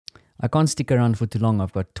I can't stick around for too long.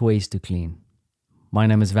 I've got toys to clean. My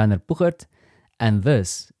name is Werner Puchert, and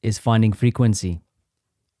this is Finding Frequency.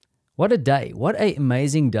 What a day. What an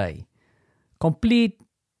amazing day. Complete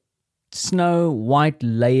snow, white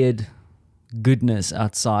layered goodness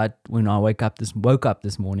outside when I woke up this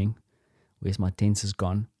morning. Where's my tenses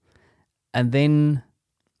gone? And then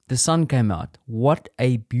the sun came out. What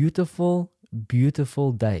a beautiful,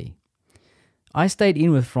 beautiful day. I stayed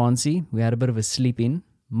in with Francie. We had a bit of a sleep in.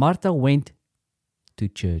 Martha went to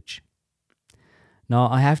church. Now,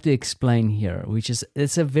 I have to explain here,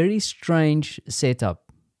 it's a very strange setup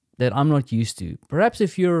that I'm not used to. Perhaps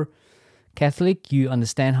if you're Catholic, you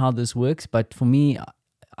understand how this works, but for me,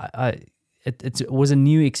 it was a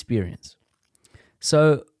new experience.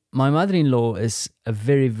 So, my mother-in-law is a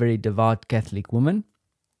very, very devout Catholic woman,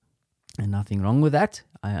 and nothing wrong with that.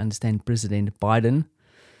 I understand President Biden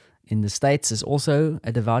in the States is also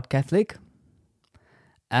a devout Catholic.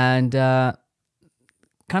 And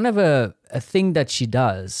kind of a thing that she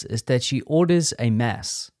does is that she orders a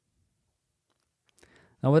mass.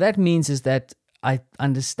 Now, what that means is that I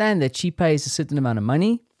understand that she pays a certain amount of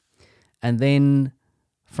money, and then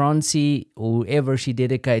Francie, or whoever she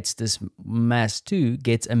dedicates this mass to,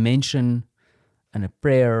 gets a mention and a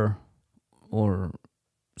prayer or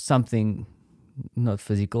something, not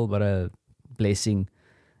physical, but a blessing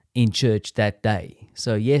in church that day.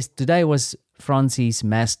 So yes, today was Francie's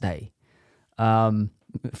mass day.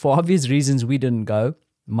 For obvious reasons, we didn't go.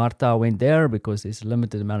 Martha went there because there's a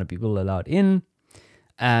limited amount of people allowed in.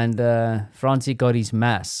 And Francie got his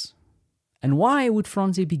mass. And why would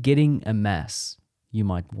Francie be getting a mass, you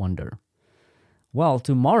might wonder? Well,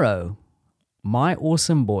 tomorrow, my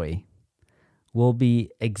awesome boy will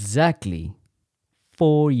be exactly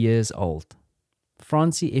 4 years old.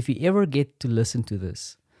 Francie, if you ever get to listen to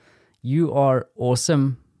this, you are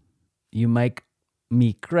awesome. You make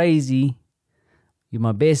me crazy. You're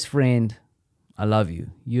my best friend. I love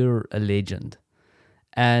you. You're a legend.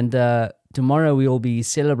 And tomorrow we will be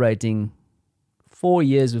celebrating 4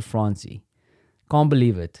 years with Francie. Can't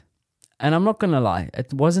believe it. And I'm not going to lie,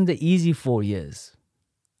 it wasn't the easy 4 years.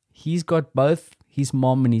 He's got both his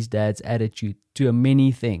mom and his dad's attitude to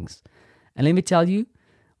many things. And let me tell you,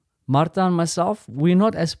 Martha and myself, we're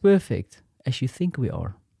not as perfect as you think we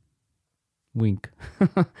are. Wink.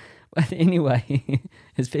 But anyway,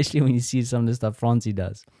 especially when you see some of the stuff Francie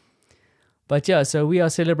does. But yeah, so we are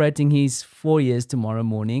celebrating his 4 years tomorrow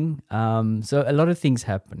morning. So a lot of things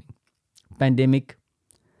happening. Pandemic.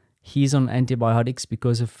 He's on antibiotics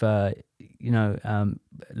because of,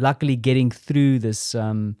 luckily getting through this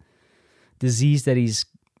disease that he's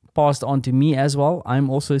passed on to me as well. I'm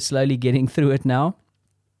also slowly getting through it now.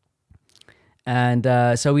 And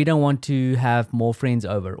so we don't want to have more friends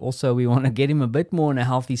over. Also, we want to get him a bit more in a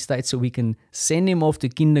healthy state so we can send him off to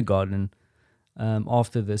kindergarten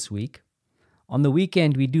after this week. On the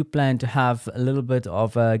weekend, we do plan to have a little bit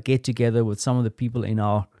of a get-together with some of the people in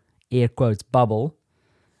our, air quotes, bubble,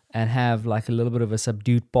 and have like a little bit of a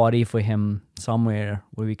subdued party for him somewhere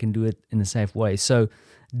where we can do it in a safe way. So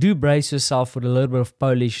do brace yourself for a little bit of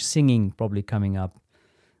Polish singing probably coming up.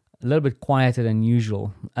 A little bit quieter than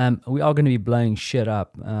usual. We are going to be blowing shit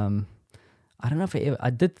up. I don't know if I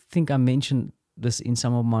did think I mentioned this in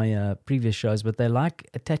some of my previous shows, but they like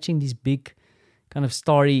attaching these big kind of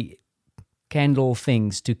starry candle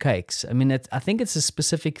things to cakes. I mean, I think it's a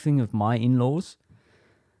specific thing of my in-laws.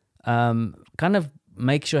 Kind of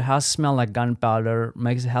makes your house smell like gunpowder,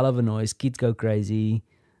 makes a hell of a noise, kids go crazy,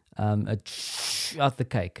 out the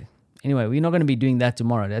cake. Anyway, we're not going to be doing that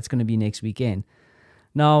tomorrow. That's going to be next weekend.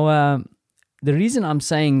 Now, the reason I'm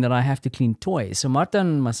saying that I have to clean toys, so Martha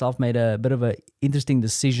and myself made a bit of an interesting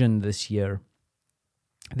decision this year,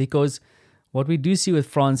 because what we do see with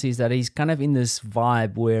Francie is that he's kind of in this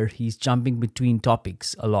vibe where he's jumping between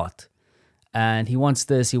topics a lot, and he wants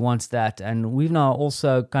this, he wants that, and we've now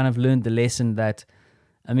also kind of learned the lesson that,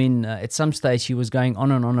 I mean, at some stage he was going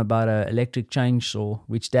on and on about an electric chainsaw,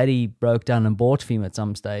 which Daddy broke down and bought for him at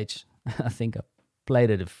some stage. I think I played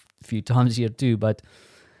it a few times here too, but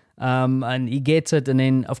and he gets it, and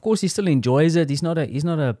then of course he still enjoys it. He's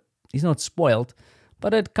not spoiled,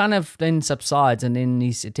 but it kind of then subsides, and then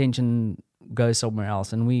his attention goes somewhere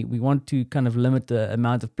else. And we want to kind of limit the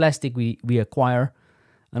amount of plastic we acquire,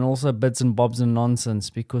 and also bits and bobs and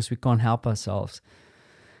nonsense, because we can't help ourselves.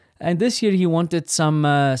 And this year he wanted some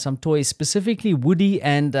toys, specifically Woody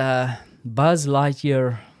and Buzz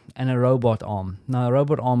Lightyear and a robot arm. Now, a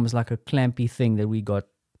robot arm is like a clampy thing that we got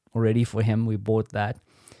already for him. We bought that.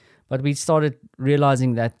 But we started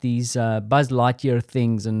realizing that these Buzz Lightyear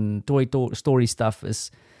things and Toy Story stuff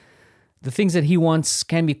is the things that he wants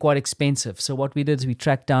can be quite expensive. So what we did is we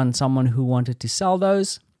tracked down someone who wanted to sell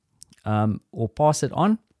those or pass it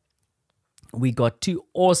on. We got 2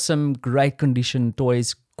 awesome, great condition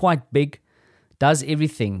toys, quite big, does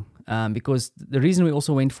everything. Because the reason we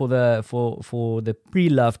also went for the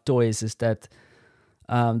pre-loved toys is that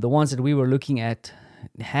the ones that we were looking at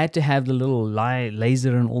had to have the little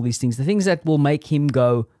laser and all these things, the things that will make him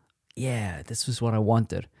go, yeah, this was what I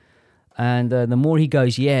wanted. And the more he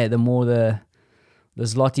goes, yeah, the more the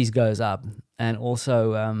zlotys goes up. And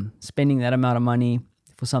also spending that amount of money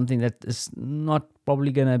for something that is not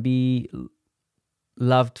probably going to be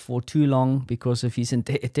loved for too long because of his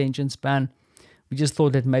attention span. We just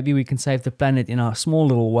thought that maybe we can save the planet in our small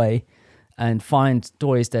little way and find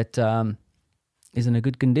toys that is in a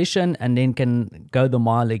good condition and then can go the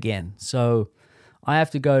mile again. So I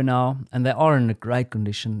have to go now, and they are in a great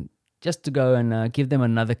condition, just to go and give them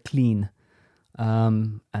another clean.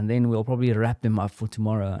 And then we'll probably wrap them up for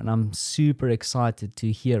tomorrow. And I'm super excited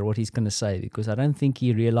to hear what he's going to say, because I don't think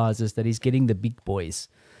he realizes that he's getting the big boys.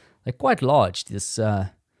 They're quite large, these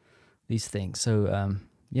things. So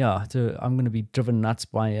yeah, I'm going to be driven nuts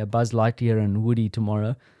by Buzz Lightyear and Woody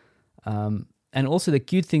tomorrow. And also the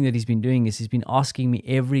cute thing that he's been doing is he's been asking me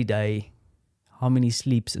every day how many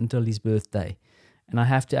sleeps until his birthday. And I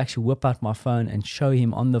have to actually whip out my phone and show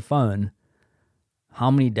him on the phone how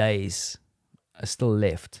many days are still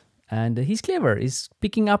left. And he's clever. He's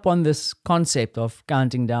picking up on this concept of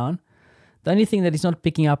counting down. The only thing that he's not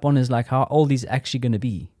picking up on is like how old he's actually going to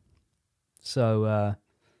be. So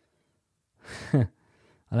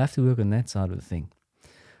I'll have to work on that side of the thing.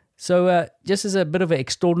 So just as a bit of an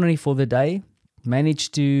extraordinary for the day,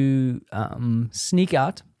 managed to sneak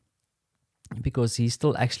out because he's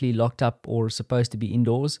still actually locked up or supposed to be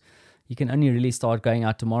indoors. You can only really start going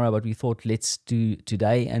out tomorrow, but we thought let's do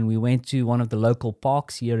today. And we went to one of the local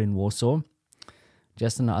parks here in Warsaw,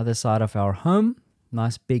 just on the other side of our home.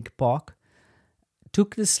 Nice big park.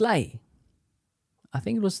 Took the sleigh. I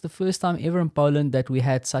think it was the first time ever in Poland that we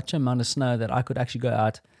had such an amount of snow that I could actually go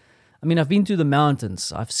out. I mean, I've been to the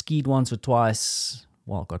mountains. I've skied once or twice.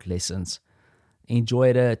 Well, got lessons.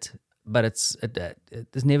 Enjoyed it. But it's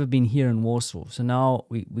never been here in Warsaw. So now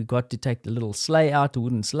we got to take the little sleigh out, the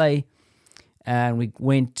wooden sleigh. And we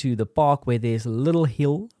went to the park where there's a little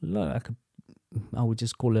hill. Like I would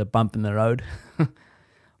just call it a bump in the road.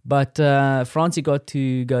 But Francie got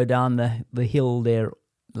to go down the hill there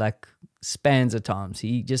like spans of times.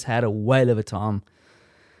 He just had a whale of a time.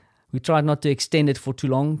 We tried not to extend it for too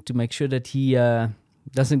long to make sure that he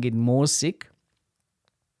doesn't get more sick.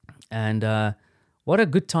 And what a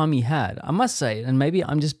good time he had, I must say. And maybe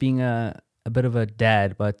I'm just being a bit of a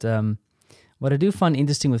dad, but what I do find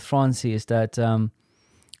interesting with Francie is that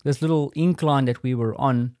this little incline that we were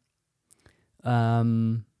on,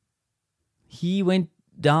 he went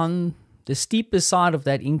down the steepest side of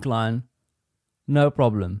that incline, no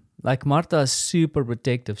problem. Like Marta is super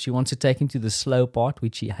protective. She wants to take him to the slow part,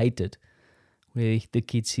 which he hated, where the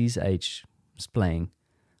kids his age was playing.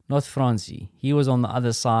 Not Francie. He was on the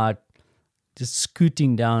other side, just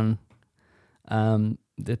scooting down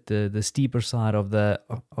the steeper side of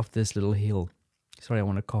this little hill. Sorry, I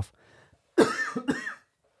want to cough.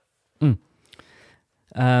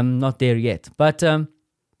 Not there yet, but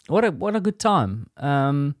what a good time.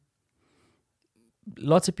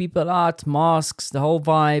 Lots of people out, masks, the whole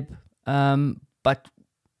vibe. But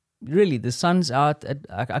really, the sun's out.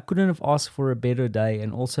 I couldn't have asked for a better day.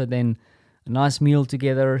 And also then a nice meal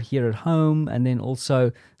together here at home, and then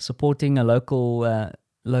also supporting a local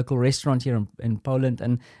restaurant here in Poland.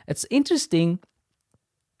 And it's interesting.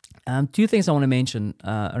 2 things I want to mention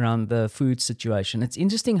around the food situation. It's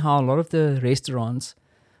interesting how a lot of the restaurants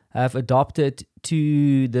have adopted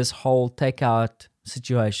to this whole takeout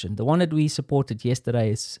situation. The one that we supported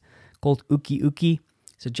yesterday is called Uki Uki.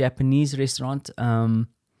 It's a Japanese restaurant. And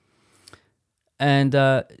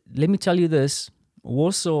let me tell you this,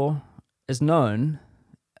 Warsaw is known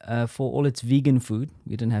for all its vegan food.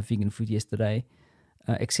 We didn't have vegan food yesterday.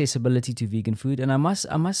 Accessibility to vegan food. And I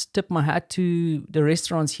must tip my hat to the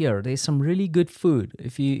restaurants here. There's some really good food.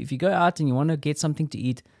 If you go out and you want to get something to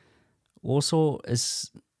eat, Warsaw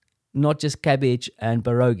is not just cabbage and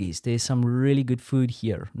pierogies. There's some really good food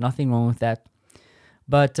here. Nothing wrong with that.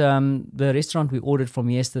 But the restaurant we ordered from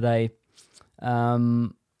yesterday,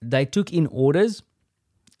 they took in orders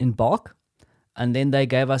in bulk, and then they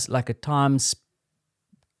gave us like a time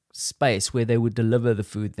space where they would deliver the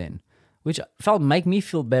food then, which make me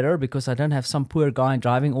feel better because I don't have some poor guy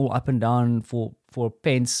driving all up and down for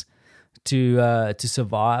pence to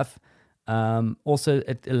survive. Also,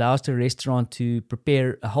 it allows the restaurant to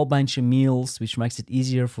prepare a whole bunch of meals, which makes it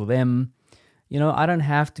easier for them. I don't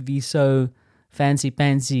have to be so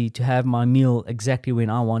fancy-pantsy to have my meal exactly when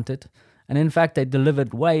I want it. And in fact, they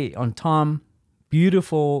delivered way on time.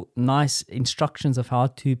 Beautiful, nice instructions of how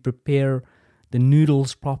to prepare the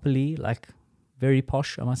noodles properly, like very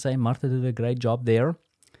posh, I must say. Martha did a great job there.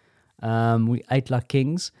 We ate like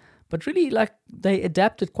kings, but really, like, they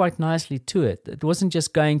adapted quite nicely to it. It wasn't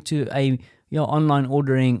just going to a online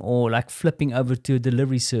ordering or like flipping over to a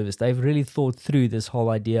delivery service. They've really thought through this whole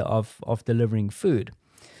idea of delivering food.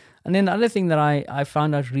 And then the other thing that I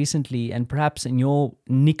found out recently, and perhaps in your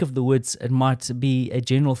neck of the woods, it might be a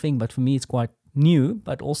general thing, but for me it's quite new,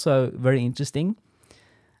 but also very interesting.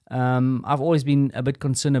 I've always been a bit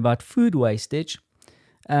concerned about food wastage,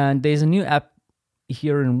 and there's a new app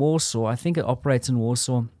here in Warsaw. I think it operates in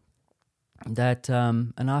Warsaw. That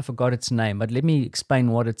and I forgot its name, but let me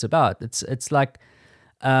explain what it's about. It's like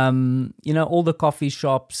all the coffee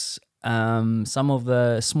shops, some of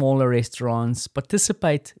the smaller restaurants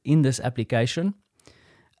participate in this application,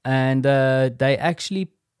 and they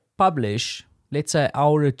actually publish, let's say, an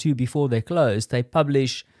hour or two before they close, they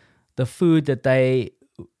publish the food that they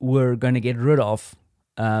were going to get rid of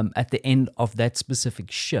at the end of that specific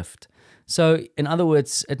shift. So, in other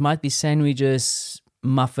words, it might be sandwiches,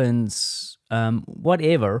 muffins,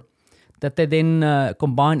 whatever, that they then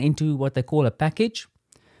combine into what they call a package.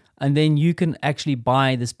 And then you can actually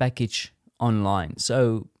buy this package online.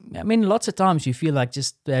 So, I mean, lots of times you feel like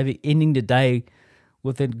just ending the day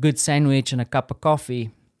with a good sandwich and a cup of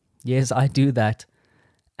coffee. Yes, I do that.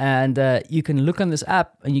 And you can look on this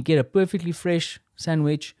app and you get a perfectly fresh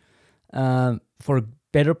sandwich for a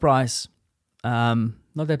better price.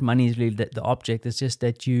 Not that money is really the object. It's just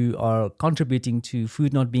that you are contributing to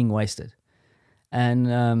food not being wasted.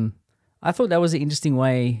 And I thought that was an interesting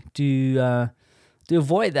way to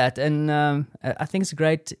avoid that, and I think it's a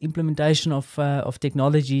great implementation of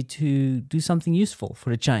technology to do something useful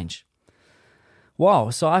for a change. Wow,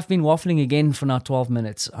 so I've been waffling again for now 12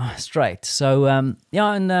 minutes straight. So and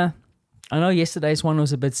I know yesterday's one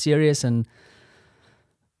was a bit serious, and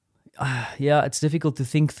it's difficult to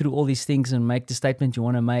think through all these things and make the statement you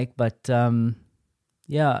want to make, but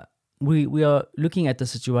we are looking at the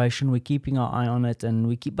situation, we're keeping our eye on it, and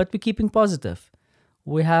we're keeping positive.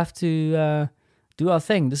 We have to do our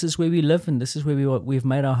thing. This is where we live, and this is where we've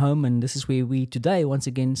made our home, and this is where we today once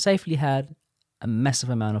again safely had a massive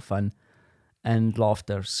amount of fun and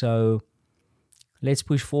laughter. So let's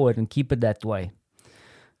push forward and keep it that way.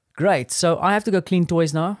 Great. So I have to go clean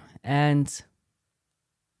toys now and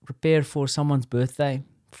prepare for someone's birthday.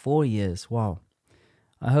 4 years. Wow.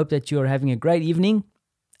 I hope that you're having a great evening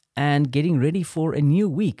and getting ready for a new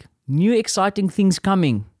week. New exciting things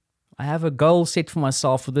coming. I have a goal set for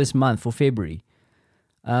myself for this month, for February.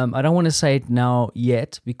 I don't want to say it now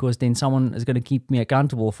yet, because then someone is going to keep me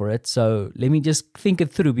accountable for it. So let me just think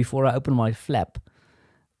it through before I open my flap.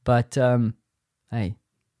 But hey,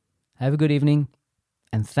 have a good evening,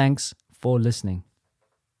 and thanks for listening.